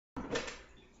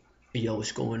Yo,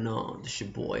 what's going on? This your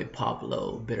boy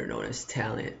Pablo, better known as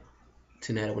Talent.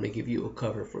 Tonight I want to give you a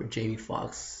cover for Jamie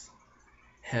Foxx,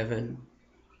 Heaven.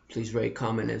 Please rate,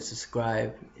 comment, and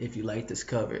subscribe if you like this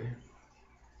cover.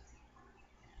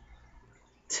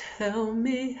 Tell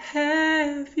me,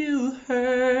 have you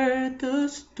heard the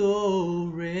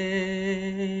story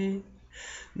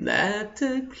that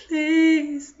took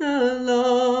place not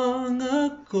long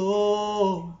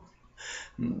ago?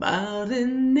 About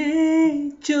an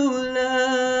angel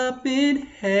up in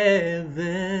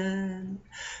heaven.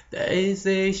 They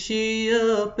say she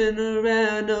up and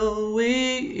ran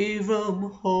away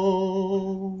from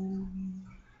home.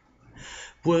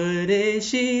 Wouldn't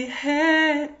she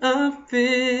had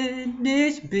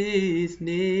unfinished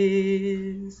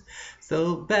business?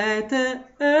 So back to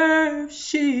earth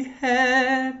she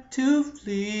had to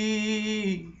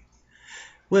flee.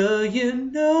 Well, you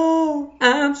know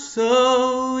I'm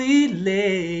so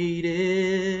elated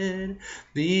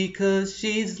because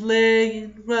she's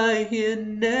laying right here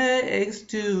next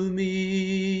to me.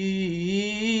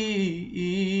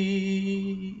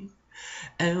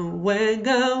 And when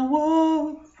I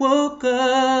woke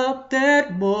up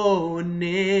that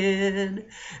morning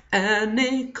and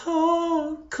they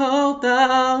called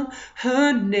out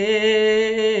her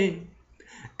name.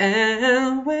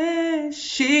 And when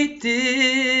she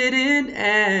didn't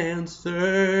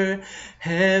answer,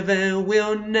 heaven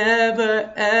will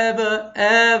never, ever,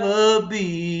 ever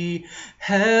be.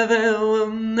 Heaven will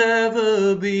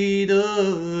never be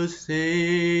the same.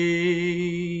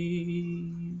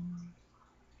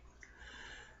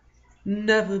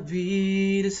 Never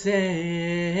be the same.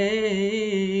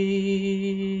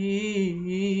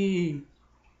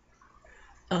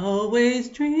 Always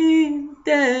dreamed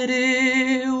that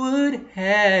it would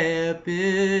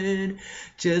happen,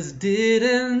 just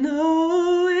didn't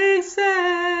know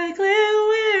exactly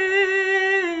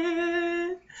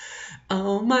when.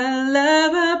 All my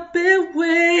life I've been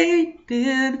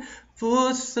waiting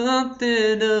for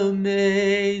something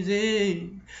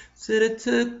amazing. Said it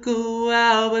took a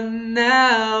while, but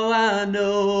now I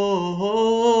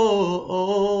know.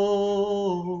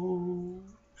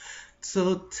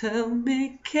 So tell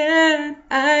me, can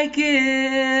I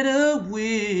get a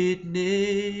witness?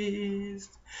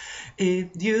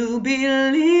 If you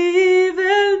believe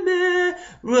in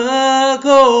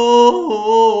miracles,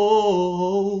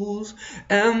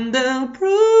 and the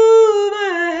proof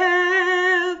I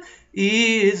have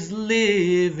is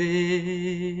living.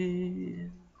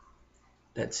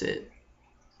 That's it.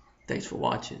 Thanks for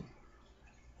watching.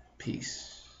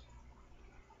 Peace.